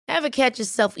Ever catch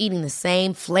yourself eating the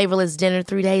same flavorless dinner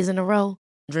 3 days in a row?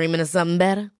 Dreaming of something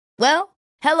better? Well,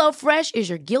 HelloFresh is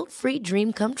your guilt-free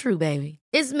dream come true, baby.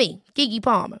 It's me, Keke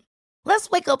Palmer. Let's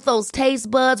wake up those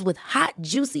taste buds with hot,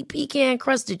 juicy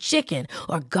pecan-crusted chicken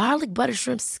or garlic butter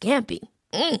shrimp scampi.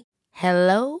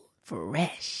 Hello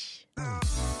Fresh.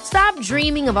 Stop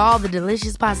dreaming of all the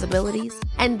delicious possibilities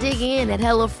and dig in at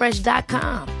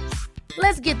HelloFresh.com.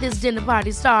 Let's get this dinner party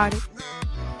started.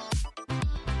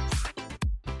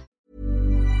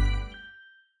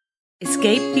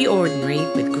 Escape the ordinary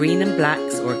with Green and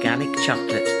Black's organic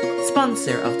chocolate,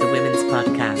 sponsor of the Women's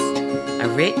Podcast. A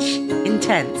rich,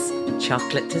 intense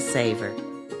chocolate to savour.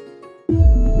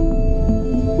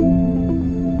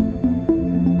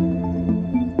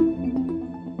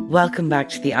 Welcome back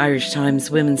to the Irish Times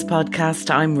Women's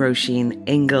Podcast. I'm Roisin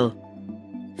Ingle.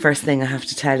 First thing I have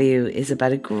to tell you is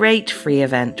about a great free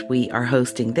event we are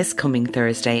hosting this coming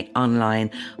Thursday online,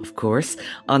 of course,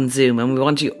 on Zoom, and we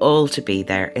want you all to be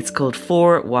there. It's called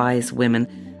 4 Wise Women,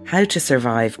 How to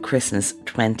Survive Christmas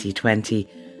 2020.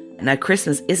 Now,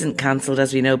 Christmas isn't cancelled,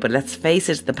 as we know, but let's face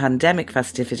it, the pandemic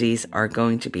festivities are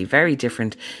going to be very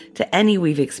different to any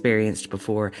we've experienced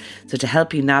before. So to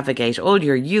help you navigate all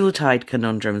your Yuletide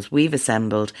conundrums, we've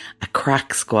assembled a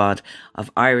crack squad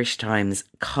of Irish Times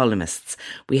columnists.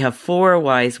 We have 4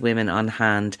 wise women on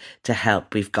hand to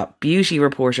help. We've got beauty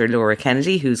reporter Laura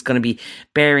Kennedy, who's going to be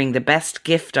bearing the best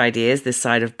gift ideas this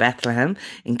side of Bethlehem,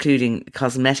 including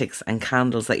cosmetics and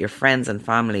candles that your friends and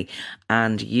family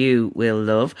and you will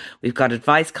love. We've got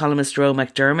advice columnist Ro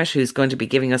McDermott, who's going to be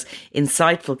giving us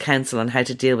insightful counsel on how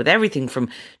to deal with everything from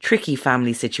tricky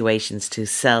family situations to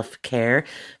self-care.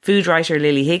 Food writer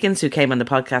Lily Higgins, who came on the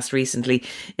podcast recently,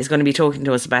 is going to be talking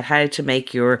to us about how to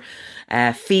make your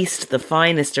feast the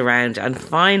finest around. And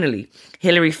finally,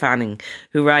 Hilary Fanning,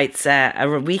 who writes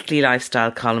a weekly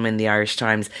lifestyle column in the Irish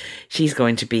Times. She's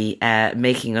going to be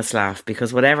making us laugh,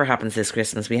 because whatever happens this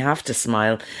Christmas, we have to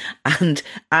smile and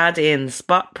add in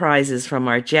spot prizes from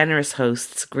our generous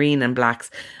hosts, Green and Blacks,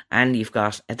 and you've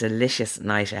got a delicious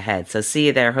night ahead. So see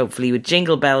you there, hopefully with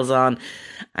jingle bells on,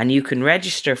 and you can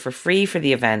register for free for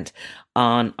the event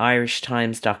on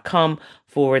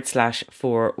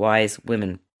irishtimes.com/4 wise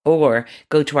women. Or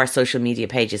go to our social media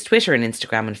pages, Twitter and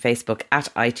Instagram and Facebook at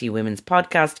IT Women's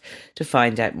Podcast to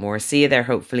find out more. See you there,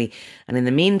 hopefully. And in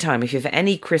the meantime, if you have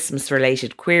any Christmas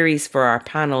related queries for our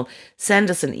panel, send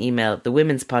us an email,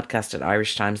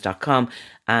 thewomenspodcast@irishtimes.com,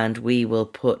 and we will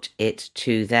put it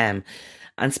to them.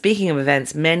 And speaking of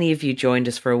events, many of you joined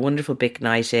us for a wonderful big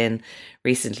night in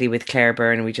recently with Claire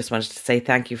Byrne, and we just wanted to say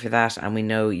thank you for that, and we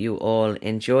know you all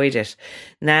enjoyed it.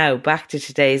 Now, back to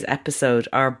today's episode.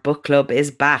 Our book club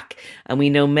is back, and we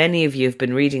know many of you have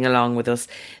been reading along with us.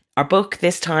 Our book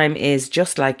this time is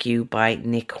Just Like You by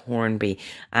Nick Hornby,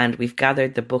 and we've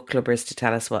gathered the book clubbers to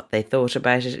tell us what they thought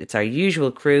about it. It's our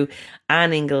usual crew,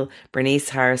 Anne Ingle, Bernice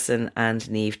Harrison and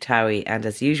Niamh Towie, and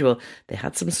as usual, they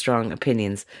had some strong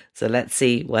opinions. So let's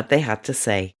see what they had to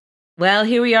say. Well,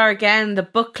 here we are again. The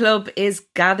book club is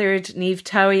gathered. Niamh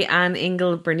Towie, Anne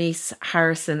Ingle, Bernice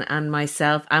Harrison and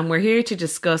myself. And we're here to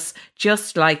discuss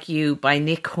Just Like You by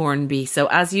Nick Hornby. So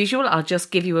as usual, I'll just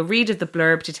give you a read of the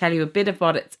blurb to tell you a bit of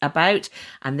what it's about.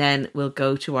 And then we'll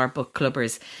go to our book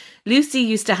clubbers. Lucy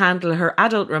used to handle her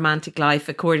adult romantic life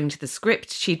according to the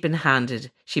script she'd been handed.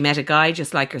 She met a guy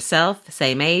just like herself,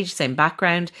 same age, same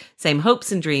background, same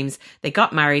hopes and dreams. They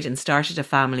got married and started a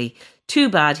family. Too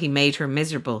bad he made her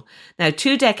miserable. Now,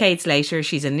 2 decades later,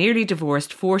 she's a nearly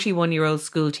divorced 41-year-old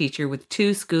schoolteacher with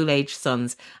 2 school-aged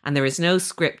sons, and there is no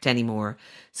script anymore.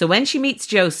 So when she meets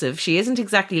Joseph, she isn't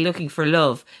exactly looking for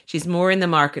love. She's more in the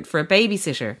market for a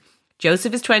babysitter.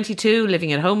 Joseph is 22,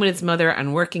 living at home with his mother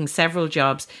and working several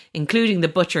jobs, including the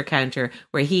butcher counter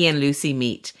where he and Lucy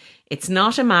meet. It's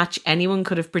not a match anyone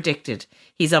could have predicted.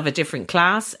 He's of a different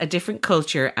class, a different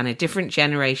culture and a different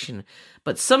generation.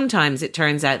 But sometimes it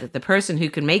turns out that the person who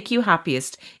can make you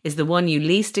happiest is the one you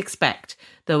least expect,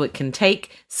 though it can take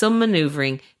some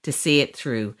manoeuvring to see it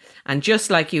through. And Just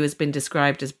Like You has been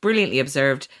described as brilliantly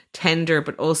observed, tender,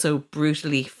 but also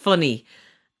brutally funny.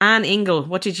 Anne Ingle,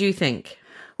 what did you think?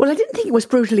 Well, I didn't think it was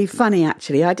brutally funny,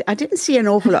 actually. I didn't see an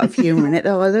awful lot of humour in it,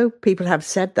 although people have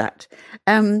said that.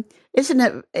 It's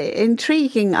an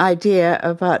intriguing idea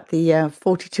about the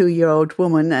 42-year-old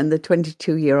woman and the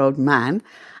 22-year-old man.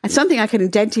 And something I can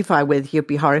identify with, you'd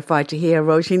be horrified to hear,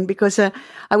 Roisin, because I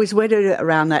was widowed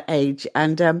around that age.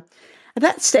 And at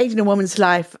that stage in a woman's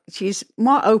life, she's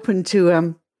more open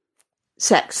to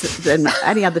sex than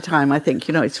any other time, I think.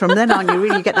 You know, it's from then on you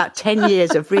really get that 10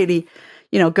 years of really,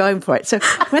 you know, going for it. So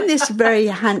when this very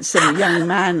handsome young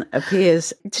man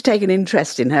appears to take an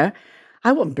interest in her,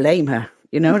 I wouldn't blame her.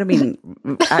 You know what I mean?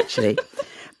 Actually.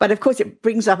 But of course, it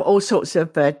brings up all sorts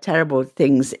of terrible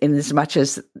things in as much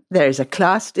as there is a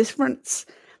class difference,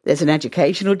 there's an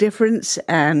educational difference,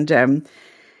 and,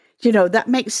 that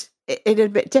makes it a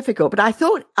bit difficult. But I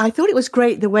thought it was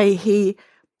great the way he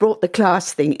brought the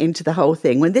class thing into the whole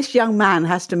thing. When this young man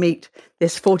has to meet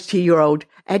this 42-year-old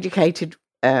educated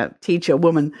teacher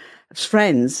woman's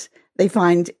friends, he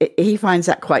finds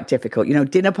that quite difficult.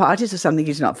 Dinner parties are something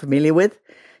he's not familiar with.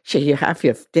 Sure, you have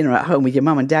your dinner at home with your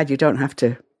mum and dad. You don't have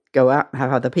to go out and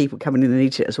have other people coming in and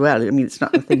eat it as well. I mean, it's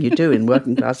not the thing you do in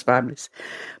working class families.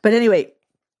 But anyway,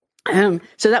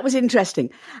 so that was interesting.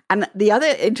 And the other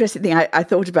interesting thing I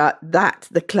thought about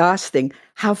the class thing,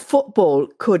 how football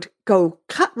could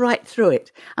cut right through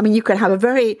it. I mean, you can have a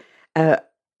very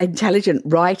intelligent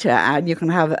writer and you can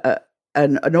have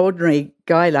an ordinary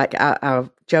guy like our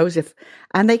Joseph,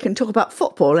 and they can talk about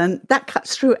football, and that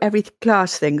cuts through every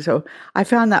class thing. So I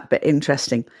found that bit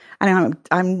interesting. And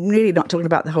I'm really not talking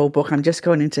about the whole book. I'm just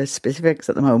going into specifics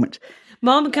at the moment.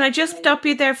 Mom, can I just stop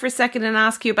you there for a second and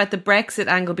ask you about the Brexit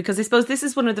angle? Because I suppose this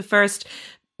is one of the first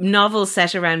novels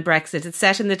set around Brexit. It's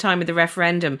set in the time of the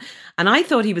referendum. And I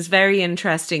thought he was very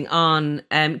interesting on,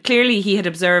 clearly he had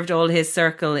observed all his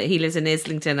circle. He lives in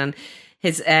Islington and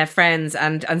his friends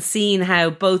and seeing how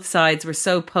both sides were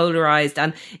so polarised.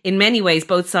 And in many ways,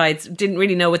 both sides didn't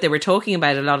really know what they were talking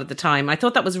about a lot of the time. I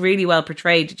thought that was really well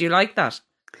portrayed. Did you like that?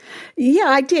 Yeah,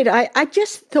 I did. I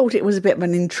just thought it was a bit of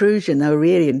an intrusion, though,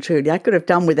 really and truly. I could have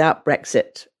done without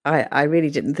Brexit. I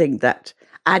really didn't think that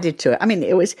added to it. I mean,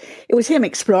 it was him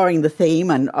exploring the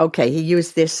theme, and okay, he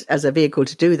used this as a vehicle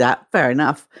to do that. Fair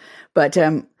enough. But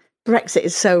Brexit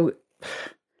is so,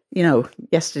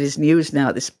 yesterday's news now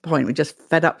at this point. We're just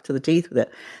fed up to the teeth with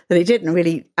it, that it didn't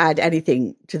really add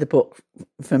anything to the book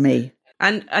for me.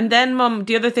 And then, Mum,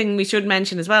 the other thing we should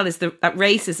mention as well is that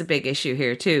race is a big issue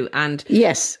here too. And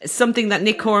yes, something that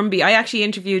Nick Hornby, I actually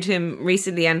interviewed him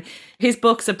recently, and his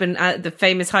books have been the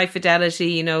famous High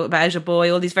Fidelity, About a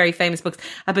Boy, all these very famous books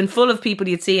have been full of people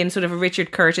you'd see in sort of a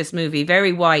Richard Curtis movie,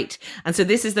 very white. And so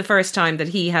this is the first time that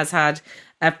he has had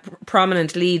a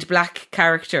prominent lead black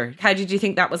character. How did you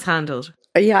think that was handled?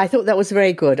 Yeah, I thought that was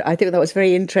very good. I think that was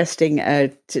very interesting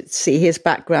to see his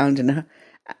background and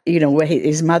where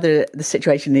his mother, the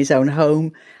situation in his own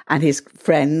home and his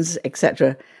friends,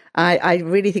 etc. I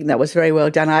really think that was very well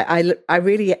done. I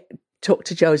really took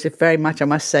to Joseph very much, I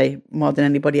must say, more than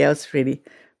anybody else, really,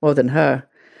 more than her.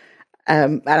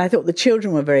 And I thought the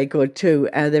children were very good too.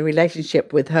 The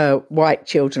relationship with her white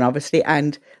children, obviously,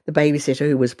 and the babysitter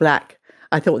who was black.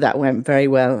 I thought that went very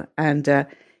well. And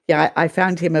I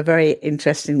found him a very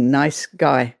interesting, nice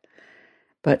guy.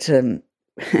 But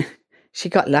she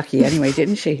got lucky anyway,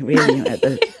 didn't she, really, at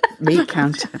the meat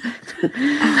counter?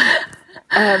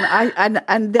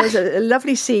 And there's a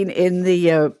lovely scene in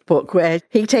the book where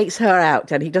he takes her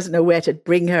out and he doesn't know where to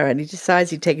bring her, and he decides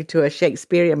he'd take her to a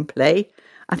Shakespearean play.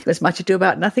 I think it was Much Ado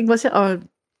About Nothing, was it? Or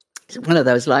one of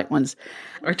those like ones.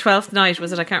 Or Twelfth Night,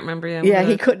 was it? I can't remember. Yeah,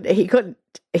 he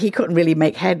couldn't really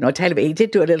make head nor tail of it. He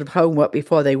did do a little homework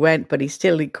before they went, but he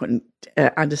couldn't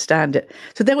understand it.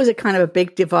 So there was a kind of a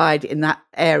big divide in that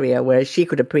area where she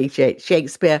could appreciate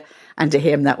Shakespeare, and to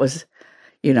him that was,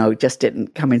 just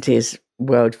didn't come into his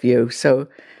worldview. So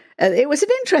it was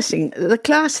the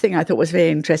class thing I thought was very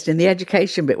interesting. The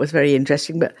education bit was very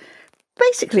interesting, but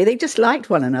basically they just liked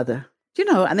one another,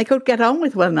 and they could get on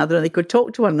with one another, and they could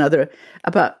talk to one another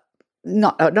about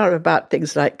not about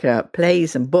things like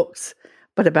plays and books,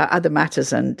 but about other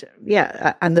matters. And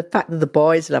and the fact that the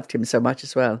boys loved him so much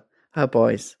as well, her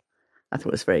boys, I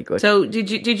thought was very good. So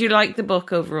did you like the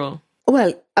book overall?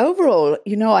 Well, overall,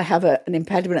 I have an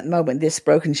impediment at the moment, this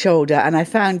broken shoulder, and I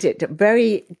found it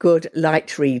very good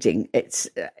light reading. It's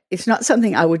not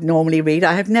something I would normally read.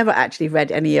 I have never actually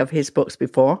read any of his books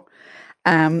before,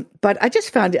 but I just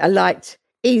found it a light,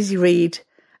 easy read.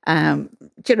 I'm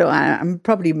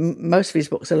probably most of his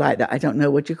books are like that. I don't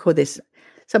know, what do you call this?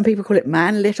 Some people call it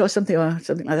man-lit or something like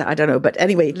that. I don't know. But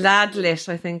anyway. Lad-lit,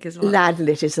 I think, is what.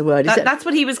 Lad-lit is the word. That's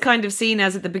what he was kind of seen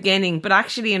as at the beginning. But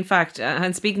actually, in fact,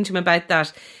 and speaking to him about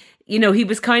that, he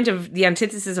was kind of the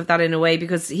antithesis of that in a way,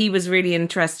 because he was really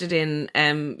interested in,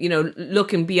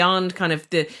 looking beyond kind of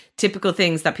the typical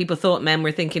things that people thought men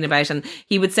were thinking about. And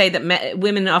he would say that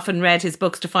women often read his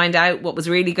books to find out what was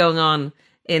really going on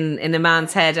in a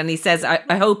man's head, and he says,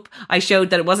 I hope I showed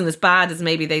that it wasn't as bad as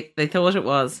maybe they thought it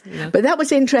was. But that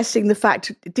was interesting, the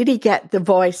fact, did he get the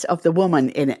voice of the woman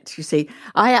in it? You see,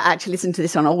 I actually listened to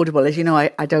this on Audible. As you know,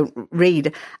 I don't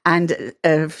read, and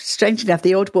strange enough,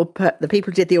 the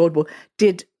people who did the Audible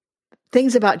did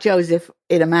things about Joseph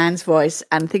in a man's voice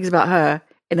and things about her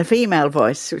in a female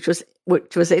voice,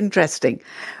 which was interesting.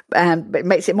 But it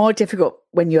makes it more difficult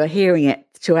when you're hearing it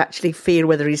to actually feel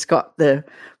whether he's got the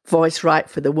voice right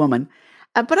for the woman.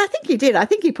 But I think he did. I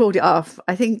think he pulled it off.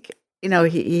 I think,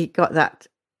 he got that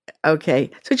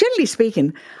okay. So generally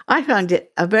speaking, I found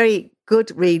it a very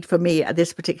good read for me at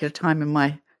this particular time in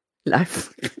my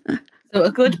life. So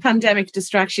a good pandemic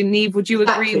distraction. Niamh, would you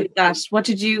agree with that? What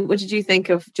did you think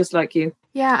of Just Like You?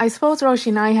 Yeah, I suppose, Roisin,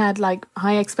 and I had like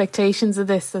high expectations of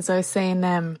this. As I was saying,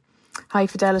 High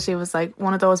Fidelity was like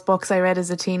one of those books I read as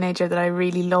a teenager that I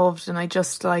really loved, and I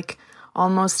just like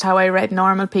almost how I read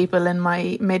Normal People in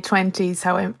my mid-20s,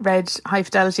 how I read High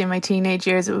Fidelity in my teenage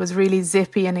years. It was really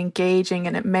zippy and engaging,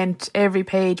 and it meant every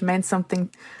page meant something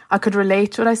I could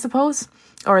relate to it, I suppose,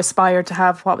 or aspire to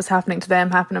have what was happening to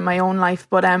them happen in my own life.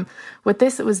 But with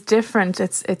this, it was different.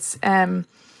 It's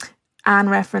Anne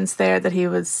referenced there that he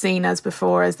was seen as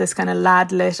before as this kind of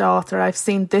lad-lit author. I've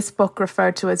seen this book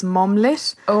referred to as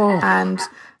mum-lit. Oh. And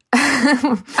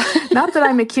not that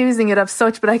I'm accusing it of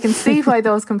such, but I can see why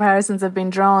those comparisons have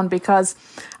been drawn, because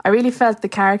I really felt the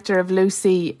character of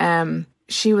Lucy,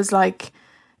 she was like,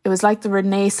 it was like the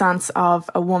renaissance of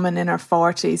a woman in her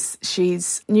 40s.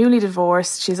 She's newly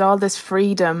divorced. She's all this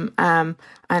freedom,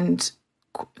 and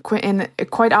in a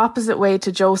quite opposite way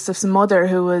to Joseph's mother,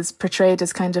 who was portrayed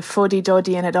as kind of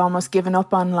fuddy-duddy and had almost given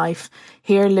up on life.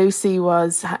 Here Lucy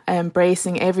was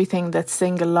embracing everything that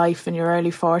single life in your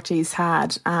early 40s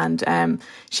had, and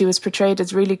she was portrayed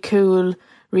as really cool,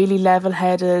 really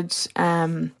level-headed.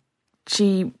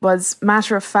 She was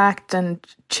matter-of-fact and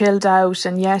chilled out,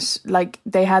 and yet like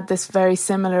they had this very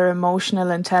similar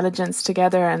emotional intelligence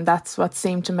together, and that's what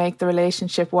seemed to make the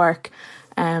relationship work.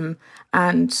 And,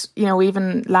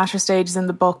 even latter stages in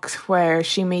the book where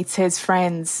she meets his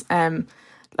friends,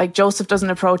 like Joseph doesn't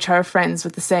approach her friends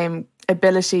with the same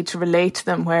ability to relate to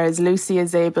them, whereas Lucy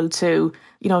is able to,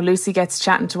 Lucy gets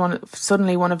chatting to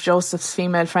suddenly one of Joseph's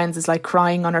female friends is like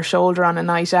crying on her shoulder on a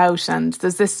night out. And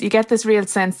you get this real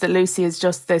sense that Lucy is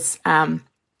just this,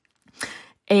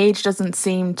 age doesn't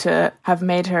seem to have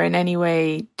made her in any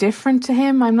way different to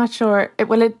him. I'm not sure.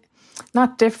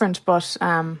 Not different, but,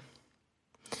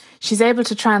 she's able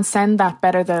to transcend that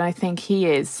better than I think he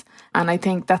is. And I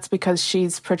think that's because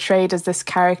she's portrayed as this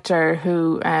character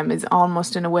who is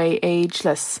almost in a way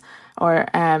ageless, or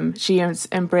she is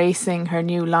embracing her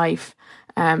new life.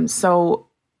 So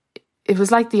it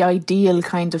was like the ideal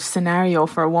kind of scenario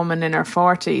for a woman in her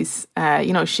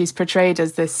 40s. She's portrayed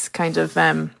as this kind of...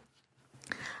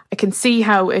 I can see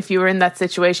how if you were in that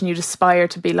situation, you'd aspire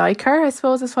to be like her, I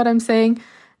suppose is what I'm saying.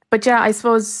 But yeah, I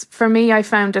suppose for me, I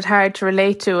found it hard to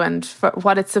relate to, and for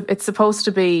what it's supposed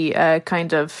to be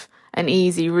kind of an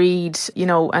easy read,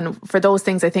 and for those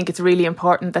things, I think it's really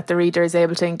important that the reader is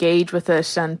able to engage with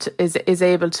it and is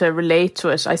able to relate to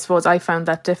it. I suppose I found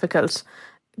that difficult.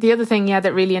 The other thing,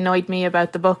 that really annoyed me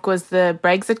about the book was the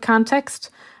Brexit context.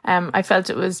 I felt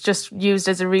it was just used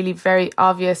as a really very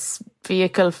obvious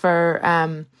vehicle for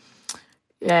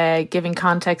giving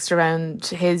context around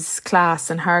his class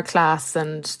and her class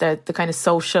and the kind of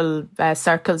social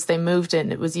circles they moved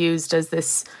in. It was used as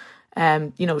this,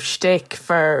 shtick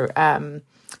for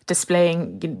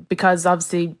displaying, because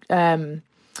obviously,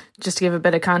 just to give a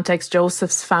bit of context,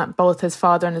 Joseph's both his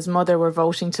father and his mother were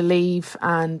voting to leave,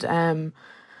 and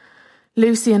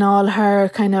Lucy and all her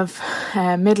kind of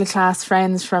middle-class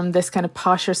friends from this kind of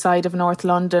posher side of North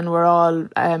London were all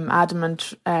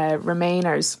adamant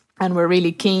Remainers, and were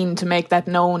really keen to make that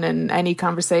known in any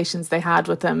conversations they had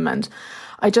with him. And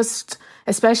I just,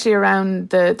 especially around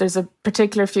there's a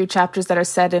particular few chapters that are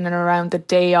set in and around the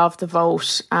day of the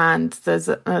vote, and there's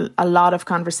a lot of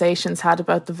conversations had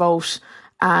about the vote.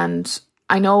 And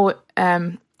I know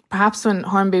perhaps when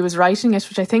Hornby was writing it,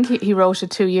 which I think he wrote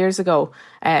it 2 years ago,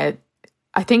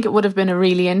 I think it would have been a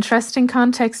really interesting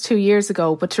context 2 years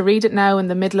ago, but to read it now in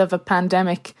the middle of a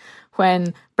pandemic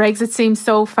when Brexit seems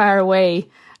so far away,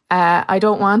 I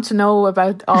don't want to know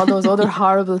about all those other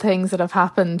horrible things that have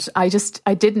happened. I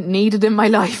didn't need it in my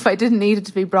life. I didn't need it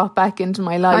to be brought back into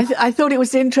my life. I thought it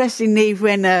was interesting, Niamh,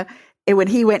 when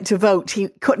he went to vote, he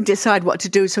couldn't decide what to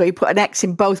do, so he put an X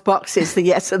in both boxes, the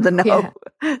yes and the no.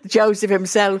 Yeah. Joseph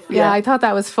himself. Yeah, I thought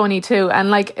that was funny too.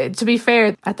 And to be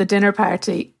fair, at the dinner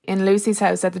party, in Lucy's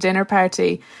house at the dinner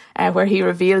party, where he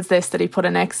reveals this, that he put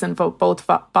an X in both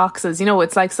boxes,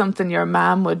 it's like something your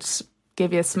mum would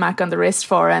give you a smack on the wrist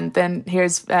for, and then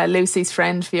here's Lucy's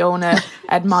friend Fiona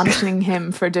admonishing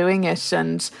him for doing it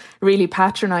and really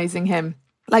patronising him.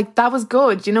 That was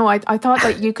good, I thought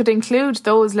that you could include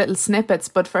those little snippets,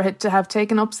 but for it to have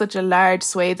taken up such a large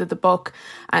swathe of the book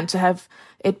and to have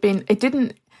it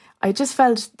didn't, I just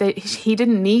felt that he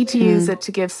didn't need to use it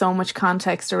to give so much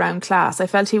context around class. I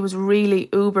felt he was really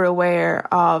uber aware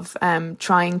of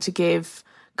trying to give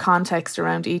context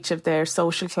around each of their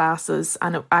social classes,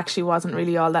 and it actually wasn't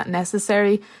really all that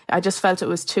necessary. I just felt it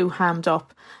was too hammed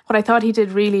up. What I thought he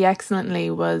did really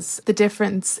excellently was the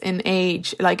difference in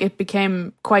age. Like, it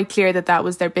became quite clear that that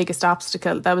was their biggest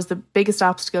obstacle. That was the biggest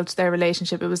obstacle to their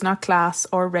relationship. It was not class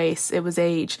or race, it was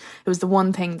age. It was the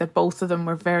one thing that both of them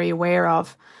were very aware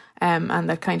of, and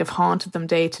that kind of haunted them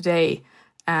day to day.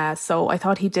 So I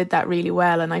thought he did that really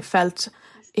well, and I felt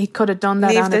he could have done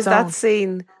that Niamh, on there's his own.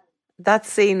 that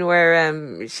scene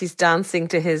where she's dancing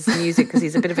to his music because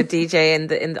he's a bit of a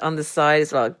DJ on the side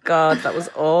as well. God, that was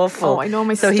awful. Oh, I know,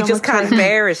 my so he just stomach can't turned.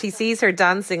 bear it. He sees her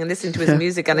dancing and listening to his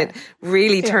music, and it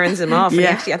really turns him off. And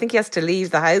actually, I think he has to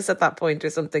leave the house at that point or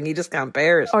something. He just can't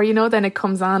bear it. Or, then it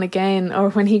comes on again, or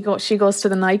when she goes to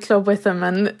the nightclub with him,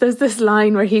 and there's this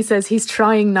line where he says he's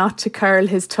trying not to curl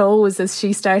his toes as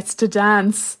she starts to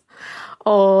dance.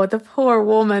 Oh, the poor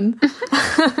woman.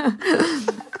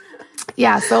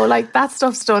 Yeah, so like that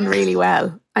stuff's done really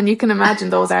well. And you can imagine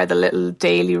those are the little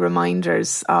daily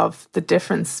reminders of the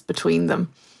difference between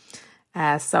them.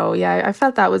 So yeah, I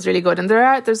felt that was really good. And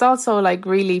there's also like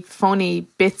really funny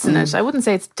bits in it. I wouldn't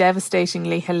say it's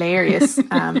devastatingly hilarious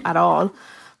at all,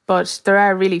 but there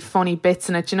are really funny bits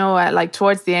in it. Like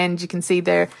towards the end, you can see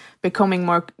they're becoming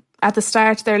more. At the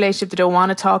start of their relationship, they don't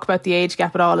want to talk about the age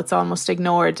gap at all. It's almost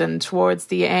ignored. And towards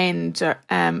the end of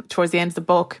the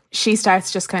book, she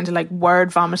starts just kind of like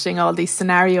word vomiting all these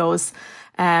scenarios,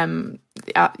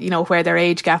 where their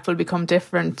age gap will become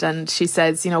different. And she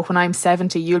says, when I'm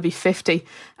 70, you'll be 50.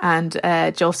 And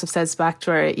Joseph says back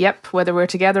to her, yep, whether we're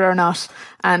together or not.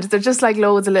 And they're just like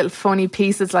loads of little funny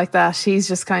pieces like that. He's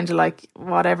just kind of like,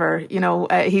 whatever,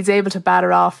 he's able to bat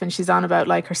her off, and she's on about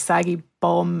like her saggy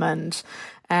bum, and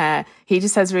he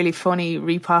just has really funny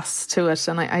riposts to it,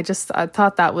 and I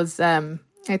thought that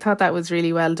was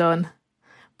really well done.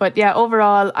 But yeah,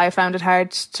 overall, I found it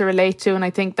hard to relate to, and I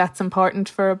think that's important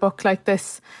for a book like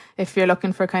this. If you're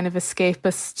looking for kind of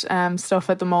escapist stuff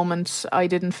at the moment, I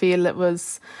didn't feel it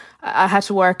was. I had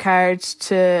to work hard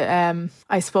to,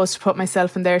 I suppose, to put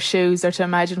myself in their shoes or to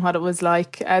imagine what it was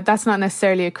like. That's not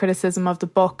necessarily a criticism of the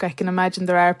book. I can imagine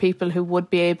there are people who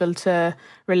would be able to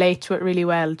relate to it really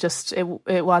well. Just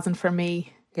it wasn't for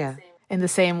me. Yeah. In the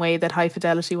same way that High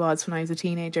Fidelity was when I was a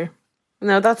teenager.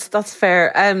 No, that's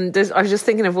fair. I was just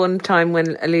thinking of one time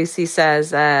when Lucy says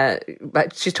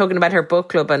she's talking about her book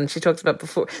club, and she talks about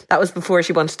before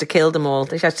she wanted to kill them all.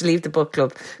 She had to leave the book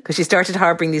club because she started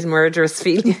harbouring these murderous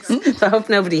feelings. So I hope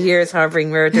nobody here is harbouring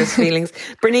murderous feelings.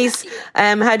 Bernice,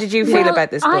 how did you feel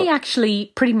about this book? I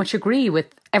actually pretty much agree with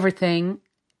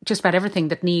just about everything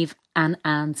that Niamh and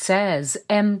Anne says.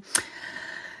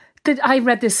 I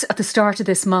read this at the start of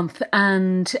this month,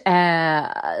 and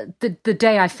the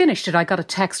day I finished it, I got a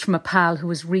text from a pal who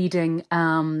was reading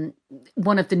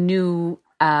one of the new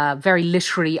very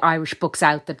literary Irish books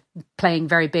out that playing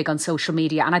very big on social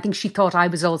media. And I think she thought I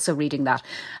was also reading that.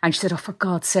 And she said, oh, for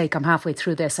God's sake, I'm halfway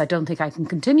through this. I don't think I can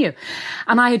continue.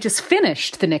 And I had just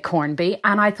finished the Nick Hornby.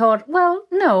 And I thought, well,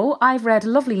 no, I've read a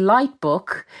lovely light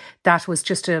book that was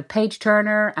just a page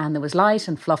turner and there was light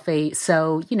and fluffy.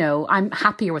 So, I'm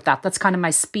happier with that. That's kind of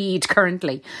my speed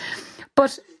currently.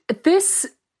 But this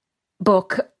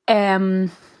book,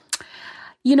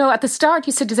 at the start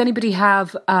you said, does anybody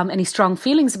have any strong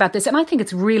feelings about this? And I think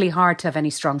it's really hard to have any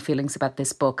strong feelings about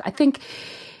this book. I think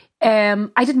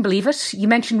I didn't believe it. You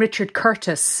mentioned Richard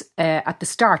Curtis at the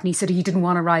start, and he said he didn't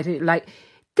want to write it. Like,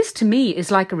 this to me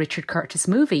is like a Richard Curtis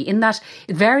movie in that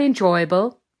it's very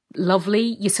enjoyable,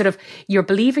 lovely. You're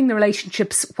believing the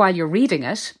relationships while you're reading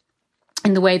it,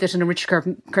 in the way that in a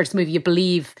Richard Curtis movie you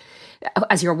believe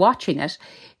as you're watching it.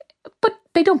 But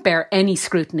they don't bear any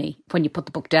scrutiny when you put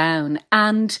the book down.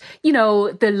 And,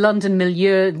 the London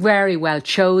milieu, very well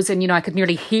chosen. I could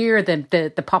nearly hear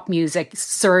the pop music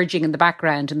surging in the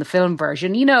background in the film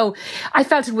version. I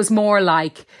felt it was more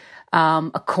like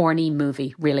a corny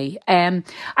movie, really. I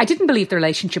didn't believe the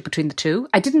relationship between the two.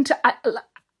 I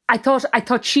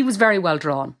thought she was very well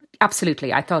drawn.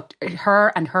 Absolutely. I thought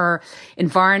her and her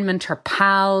environment, her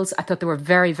pals, I thought they were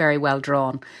very, very well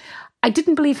drawn. I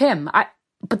didn't believe him.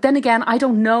 But then again, I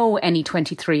don't know any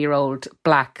 23-year-old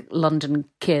black London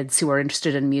kids who are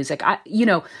interested in music. I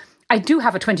do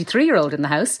have a 23-year-old in the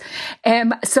house.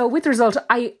 So with the result,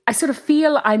 I sort of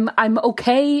feel I'm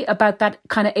okay about that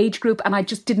kind of age group. And I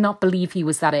just did not believe he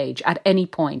was that age at any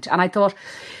point. And I thought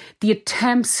the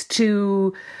attempts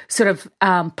to sort of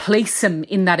place him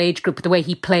in that age group, the way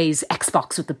he plays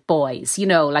Xbox with the boys,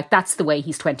 like that's the way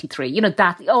he's 23.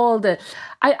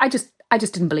 I just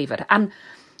didn't believe it. And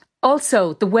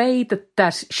also the way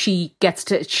that she gets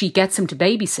him to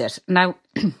babysit. Now,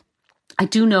 I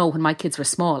do know when my kids were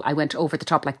small, I went over the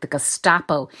top like the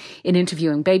Gestapo in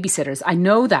interviewing babysitters. I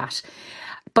know that.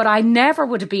 But I never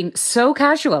would have been so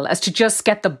casual as to just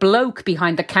get the bloke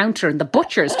behind the counter and the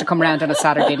butchers to come round on a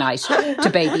Saturday night to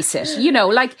babysit. You know,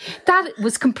 like that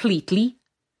was completely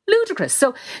ludicrous.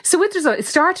 So with result, it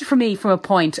started for me from a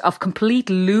point of complete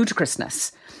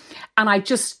ludicrousness. And I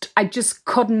just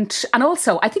couldn't. And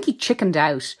also, I think he chickened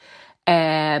out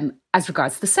as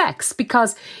regards the sex,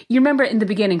 because you remember in the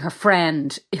beginning, her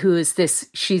friend, who is this,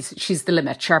 she's the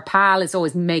limit. Her pal is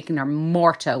always making her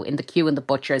morto in the queue in the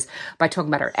butchers by talking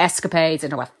about her escapades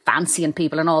and about fancying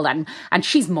people and all that. And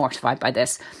she's mortified by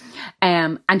this.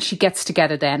 And she gets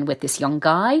together then with this young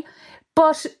guy.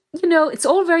 But, you know, it's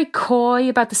all very coy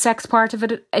about the sex part of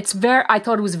it. I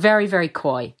thought it was very, very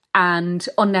coy and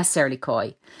unnecessarily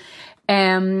coy.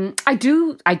 I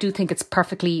do think it's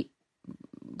perfectly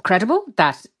credible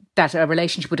that a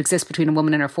relationship would exist between a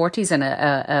woman in her 40s and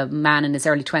a man in his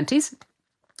early 20s.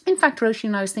 In fact, Roisin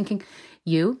and I was thinking,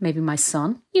 maybe my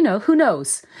son, who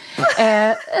knows?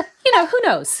 Who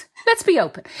knows? Let's be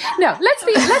open. No, let's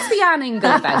be Anne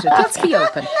Ingle about it. Let's be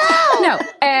open. No,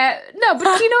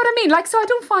 but do you know what I mean? Like, so I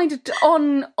don't find it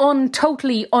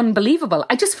totally unbelievable.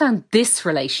 I just found this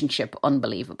relationship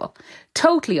unbelievable.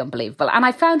 Totally unbelievable. And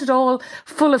I found it all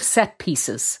full of set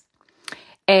pieces.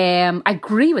 I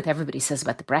agree with everybody says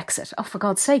about the Brexit. Oh, for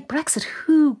God's sake, Brexit,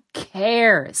 who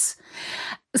cares?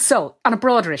 So, on a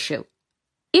broader issue,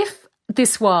 if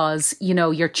this was,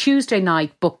 your Tuesday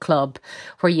night book club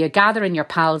where you gather in your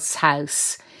pal's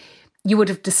house, you would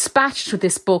have dispatched with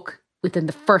this book within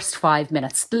the first 5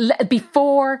 minutes.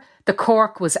 Before the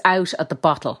cork was out at the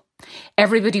bottle,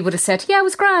 everybody would have said, yeah, it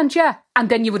was grand, yeah. And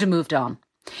then you would have moved on.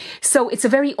 So it's a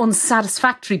very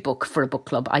unsatisfactory book for a book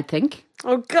club, I think.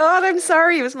 Oh God, I'm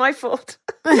sorry. It was my fault.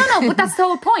 No, but that's the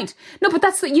whole point. No,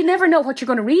 but you never know what you're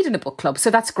going to read in a book club. So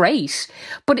that's great.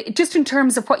 But just in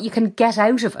terms of what you can get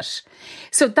out of it.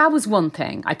 So that was one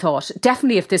thing I thought.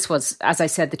 Definitely if this was, as I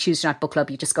said, the Tuesday night book club,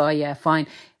 you just go, oh, yeah, fine.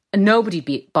 And nobody'd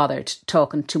be bothered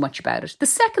talking too much about it. The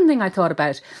second thing I thought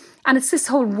about, and it's this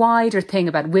whole wider thing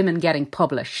about women getting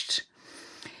published.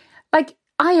 Like,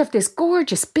 I have this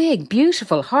gorgeous, big,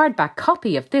 beautiful hardback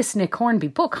copy of this Nick Hornby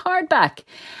book, hardback.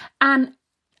 And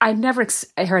I've never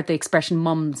heard the expression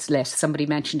mum's lit. Somebody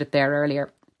mentioned it there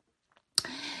earlier.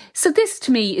 So this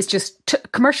to me is just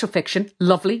commercial fiction.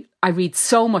 Lovely. I read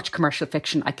so much commercial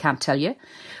fiction, I can't tell you.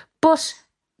 But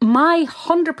my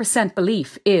 100%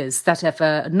 belief is that if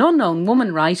an unknown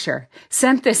woman writer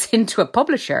sent this into a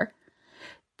publisher,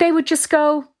 they would just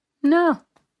go, no.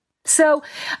 So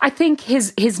I think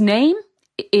his name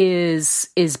is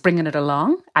bringing it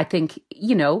along. I think,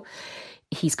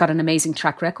 he's got an amazing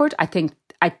track record. I think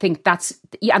that's,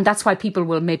 and that's why people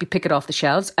will maybe pick it off the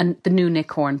shelves, and the new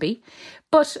Nick Hornby.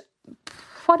 But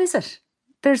what is it?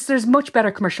 There's much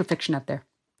better commercial fiction out there.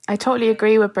 I totally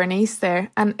agree with Bernice there.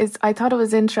 And I thought it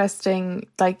was interesting,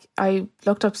 like I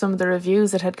looked up some of the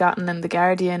reviews it had gotten in The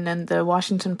Guardian and The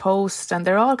Washington Post, and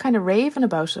they're all kind of raving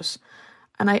about it.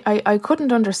 And I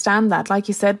couldn't understand that. Like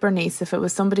you said, Bernice, if it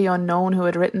was somebody unknown who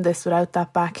had written this without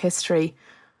that back history,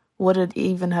 would it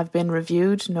even have been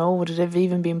reviewed? No. Would it have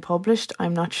even been published?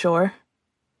 I'm not sure.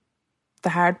 The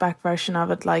hardback version of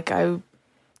it, like, I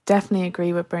definitely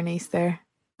agree with Bernice there.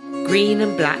 Green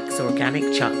and Black's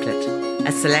Organic Chocolate,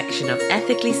 a selection of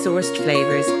ethically sourced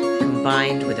flavours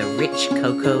combined with a rich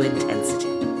cocoa intensity.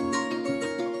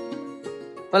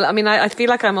 Well, I mean, I feel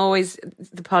like I'm always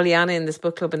the Pollyanna in this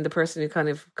book club and the person who kind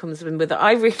of comes in with it.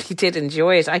 I really did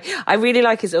enjoy it. I really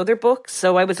like his other books,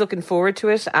 so I was looking forward to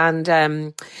it.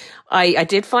 And I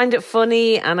did find it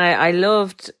funny, and I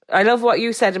love what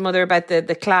you said, Mother, about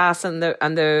the class and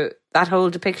that whole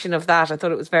depiction of that. I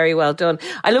thought it was very well done.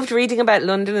 I loved reading about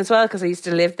London as well, because I used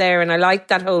to live there, and I liked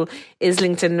that whole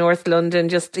Islington, North London.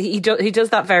 Just he does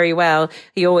that very well.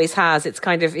 He always has.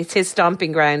 It's his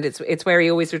stomping ground. It's where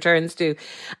he always returns to.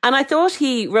 And I thought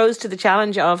he rose to the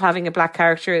challenge of having a black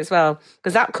character as well,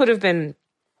 because that could have been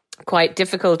quite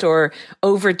difficult or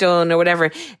overdone or whatever.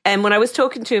 And when I was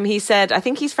talking to him, he said, I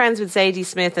think he's friends with Zadie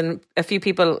Smith and a few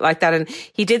people like that. And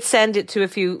he did send it to a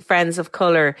few friends of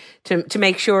colour to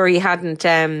make sure he hadn't,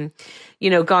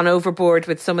 gone overboard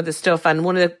with some of the stuff. And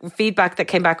one of the feedback that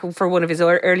came back for one of his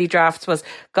early drafts was,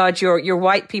 God, your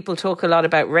white people talk a lot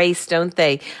about race, don't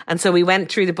they? And so we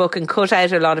went through the book and cut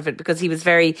out a lot of it, because he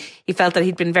felt that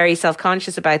he'd been very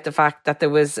self-conscious about the fact that there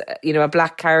was, a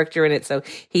black character in it. So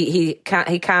he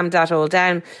calmed that all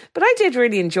down. But I did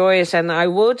really enjoy it, and I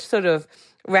would sort of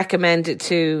recommend it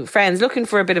to friends looking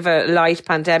for a bit of a light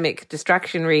pandemic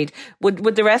distraction read.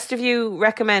 Would the rest of you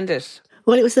recommend it?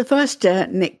 Well, it was the first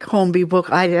Nick Hornby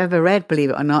book I'd ever read,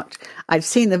 believe it or not. I'd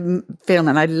seen the film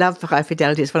and I love High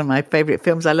Fidelity. It's one of my favourite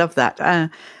films. I love that.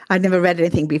 I'd never read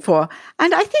anything before.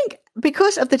 And I think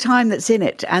because of the time that's in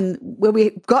it and where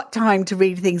we've got time to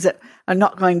read things that are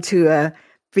not going to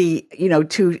be,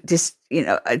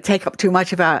 take up too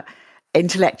much of our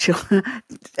intellectual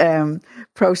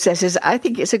processes, I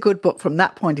think it's a good book from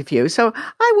that point of view. So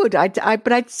but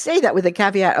I'd say that with a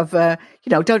caveat of,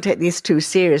 don't take this too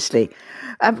seriously.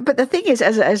 But the thing is,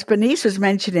 as Bernice was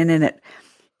mentioning in it,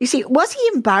 you see, was he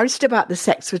embarrassed about the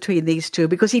sex between these two?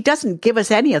 Because he doesn't give us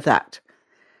any of that.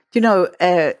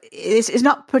 It's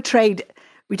not portrayed.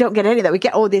 We don't get any of that. We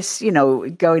get all this,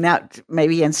 going out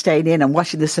maybe and staying in and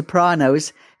watching The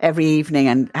Sopranos every evening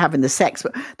and having the sex.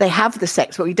 But they have the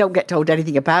sex, but we don't get told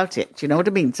anything about it. Do you know what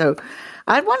I mean? So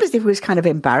I wondered if he was kind of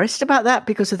embarrassed about that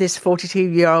because of this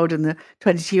 42-year-old and the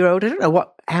 22-year-old. I don't know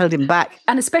what held him back.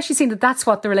 And especially seeing that that's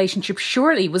what the relationship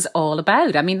surely was all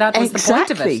about. I mean, that was the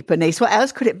point of it. Exactly, Bernice. What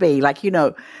else could it be? Like,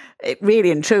 it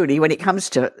really and truly, when it comes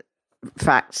to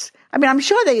facts. I mean, I'm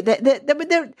sure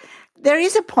there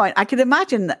is a point. I can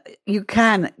imagine that you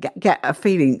can get a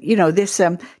feeling, this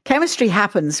chemistry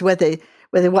happens whether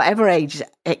whatever age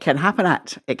it can happen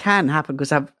at. It can happen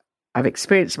because I've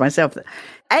experienced myself that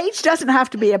age doesn't have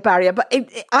to be a barrier. But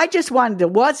I just wonder,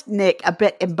 was Nick a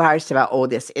bit embarrassed about all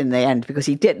this in the end because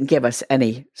he didn't give us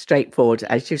any straightforward,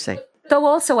 as you say? Though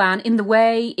also, Anne, in the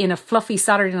way in a fluffy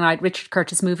Saturday night Richard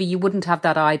Curtis movie, you wouldn't have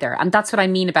that either. And that's what I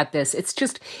mean about this. It's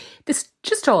just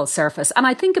all surface. And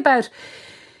I think about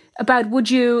would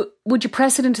you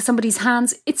press it into somebody's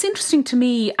hands? It's interesting to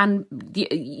me, and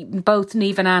both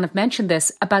Niamh and Anne have mentioned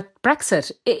this, about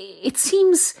Brexit. It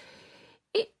seems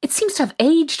to have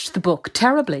aged the book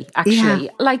terribly, actually.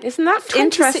 Yeah. Like, isn't that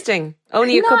interesting?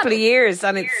 Only a couple of years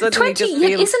and it's suddenly just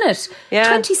feels... Isn't it? Yeah.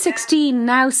 2016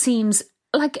 now seems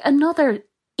like another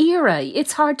era.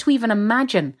 It's hard to even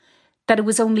imagine that it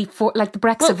was only the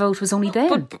Brexit vote was only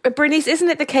then. But Bernice, isn't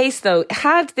it the case though,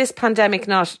 had this pandemic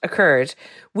not occurred,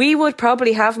 we would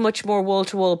probably have much more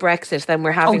wall-to-wall Brexit than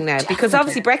we're having now. Definitely. Because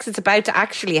obviously Brexit's about to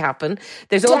actually happen.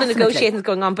 There's all the negotiations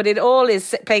going on, but it all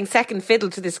is playing second fiddle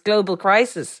to this global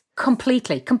crisis.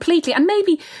 Completely. And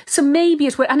maybe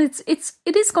it will, and it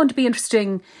is going to be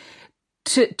interesting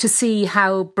to see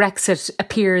how Brexit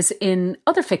appears in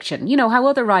other fiction, how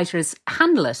other writers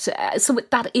handle it. So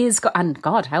that is, and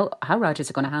God, how writers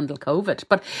are going to handle COVID.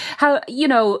 But how,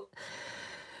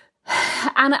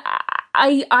 and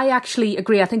I actually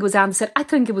agree. I think it was Anne that said, I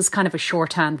think it was kind of a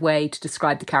shorthand way to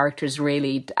describe the characters,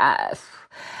 really.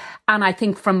 And I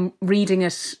think from reading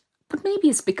it, but maybe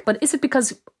is it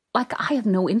because, like, I have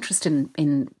no interest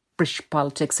in British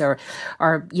politics or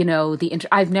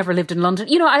I've never lived in London.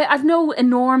 I've no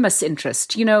enormous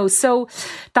interest, so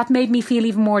that made me feel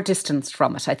even more distanced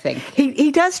from it, I think.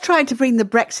 He does try to bring the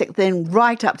Brexit thing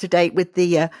right up to date with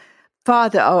the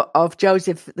father of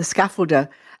Joseph, the scaffolder,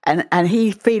 and he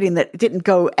feeling that it didn't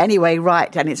go anyway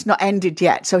right and it's not ended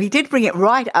yet. So he did bring it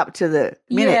right up to the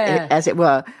minute, as it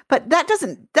were. But that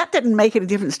didn't make any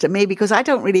difference to me because I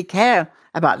don't really care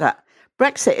about that.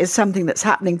 Brexit is something that's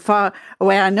happening far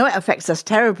away. I know it affects us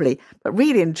terribly, but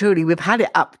really and truly, we've had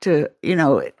it up to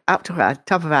our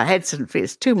top of our heads, and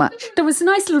it's too much. There was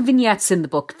nice little vignettes in the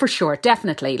book, for sure,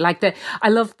 definitely. I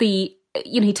love the,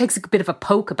 he takes a bit of a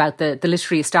poke about the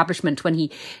literary establishment when he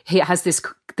has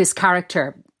this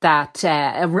character that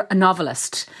a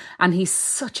novelist, and he's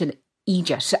such an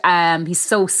Egypt. He's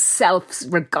so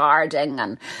self-regarding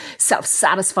and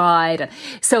self-satisfied, and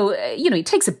so he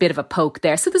takes a bit of a poke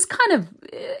there. So there's kind of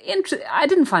I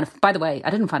didn't find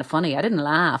it funny. I didn't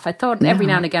laugh. I thought every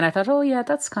now and again I thought, oh yeah,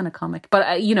 that's kind of comic, but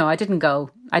I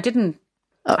didn't.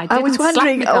 I was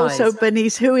wondering also,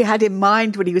 Bernice, who he had in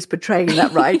mind when he was portraying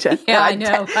that writer. Yeah, I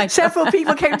know. Several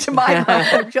people came to my mind.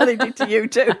 I'm sure they did to you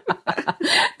too.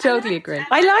 Totally agree.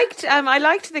 I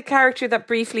liked the character that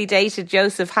briefly dated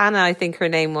Joseph. Hannah, I think her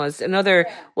name was, another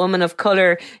woman of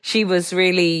colour. She was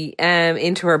really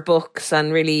into her books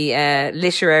and really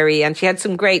literary, and she had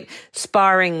some great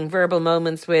sparring verbal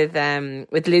moments with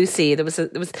Lucy.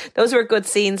 Those were good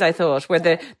scenes, I thought, where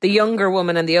the younger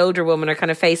woman and the older woman are kind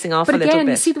of facing off a little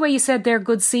bit. You see the way you said they're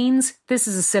good scenes? This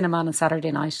is a cinema on a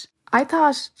Saturday night. I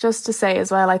thought, just to say as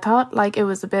well, like it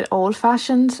was a bit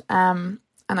old-fashioned, and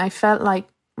I felt like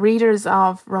readers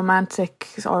of romantic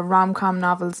or rom-com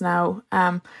novels now,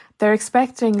 they're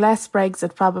expecting less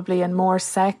Brexit probably and more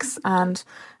sex, and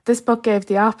this book gave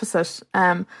the opposite.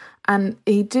 And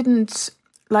he didn't,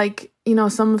 you know,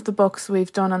 some of the books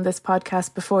we've done on this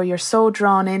podcast before, you're so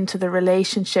drawn into the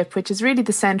relationship, which is really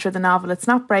the centre of the novel. It's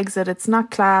not Brexit, it's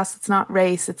not class, it's not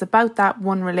race, it's about that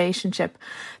one relationship.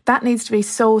 That needs to be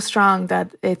so strong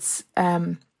that it's,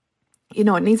 you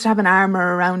know, it needs to have an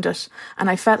armour around it. And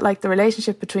I felt like the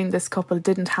relationship between this couple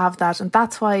didn't have that. And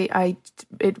that's why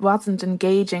it wasn't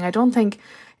engaging. I don't think,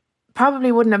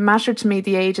 probably wouldn't have mattered to me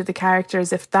the age of the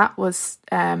characters if that was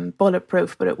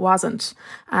bulletproof, but it wasn't.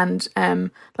 And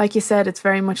like you said, it's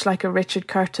very much like a Richard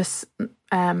Curtis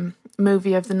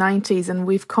movie of the 90s. And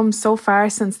we've come so far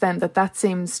since then that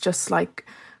seems just like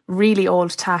really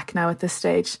old tack now at this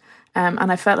stage. And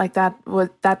I felt like that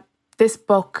this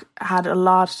book had a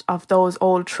lot of those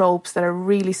old tropes that are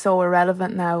really so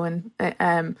irrelevant now, and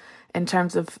in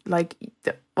terms of like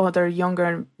the other younger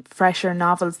and fresher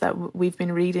novels that we've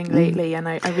been reading lately. And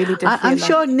I really did. I'm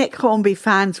sure Nick Hornby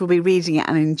fans will be reading it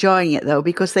and enjoying it though,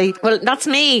 because they. Well, that's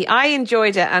me. I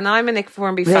enjoyed it, and I'm a Nick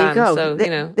Hornby fan. You go. So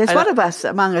there's one of us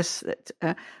among us that.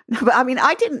 But I mean,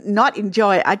 I didn't not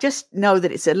enjoy it. I just know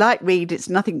that it's a light read. It's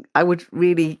nothing I would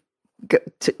really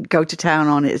go to town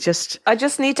on. It's just. I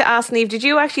just need to ask Niamh, did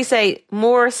you actually say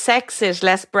more Sexit,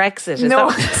 less Brexit?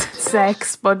 No,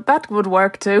 sex, but that would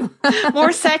work too.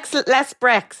 More sex, less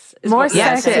Brex. More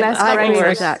sex, less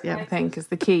Brexit. That, yeah. I think is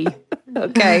the key.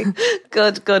 Okay,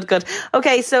 good.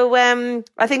 Okay, so I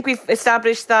think we've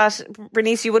established that,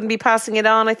 Bernice, you wouldn't be passing it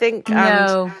on, I think.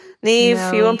 No.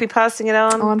 Niamh, you won't be passing it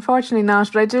on? Oh, unfortunately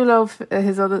not, but I do love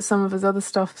some of his other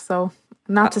stuff, so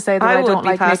not to say that I don't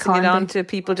like Nick Hornby. I would be passing it on to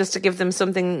people just to give them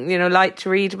something, light to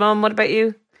read. Mum, what about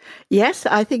you? Yes,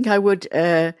 I think I would,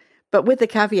 but with the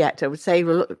caveat, I would say,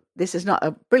 well, look, this is not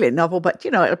a brilliant novel, but,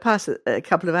 it'll pass a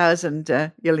couple of hours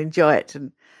and you'll enjoy it.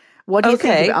 And what do you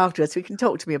think of it afterwards? We can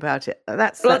talk to me about it.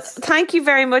 Thank you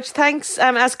very much. Thanks.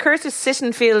 As Curtis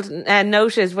Sittenfield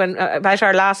noted about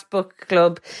our last book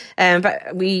club,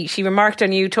 she remarked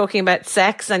on you talking about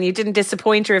sex, and you didn't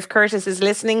disappoint her. If Curtis is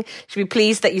listening, she'll be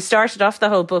pleased that you started off the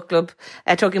whole book club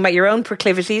talking about your own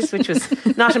proclivities, which was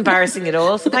not embarrassing at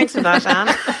all. So thanks for that,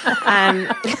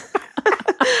 Anne.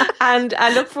 And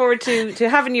I look forward to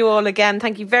having you all again.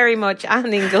 Thank you very much,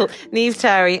 Anne Ingle, Niamh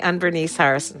Towery and Bernice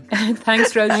Harrison.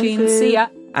 Thanks, Roisin. See ya.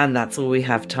 And that's all we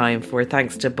have time for.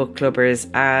 Thanks to book clubbers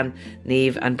Anne,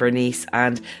 Niamh and Bernice.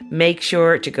 And make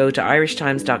sure to go to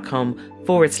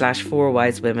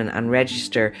irishtimes.com/4wisewomen and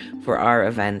register for our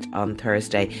event on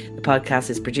Thursday. The podcast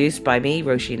is produced by me,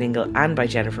 Roisin Ingle, and by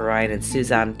Jennifer Ryan and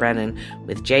Suzanne Brennan,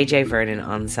 with JJ Vernon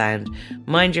on sound.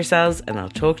 Mind yourselves, and I'll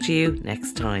talk to you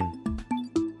next time.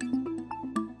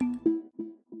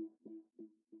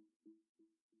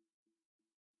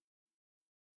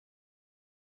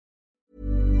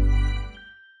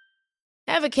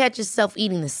 Ever catch yourself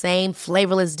eating the same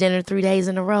flavorless dinner 3 days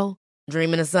in a row?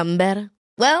 Dreaming of something better?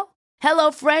 Well,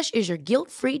 HelloFresh is your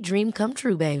guilt-free dream come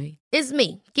true, baby. It's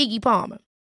me, Keke Palmer.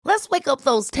 Let's wake up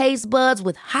those taste buds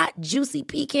with hot, juicy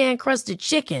pecan-crusted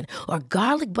chicken or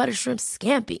garlic butter shrimp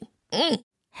scampi.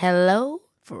 Hello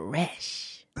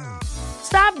Fresh.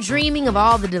 Stop dreaming of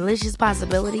all the delicious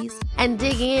possibilities and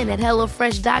dig in at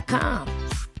HelloFresh.com.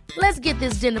 Let's get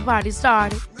this dinner party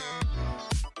started.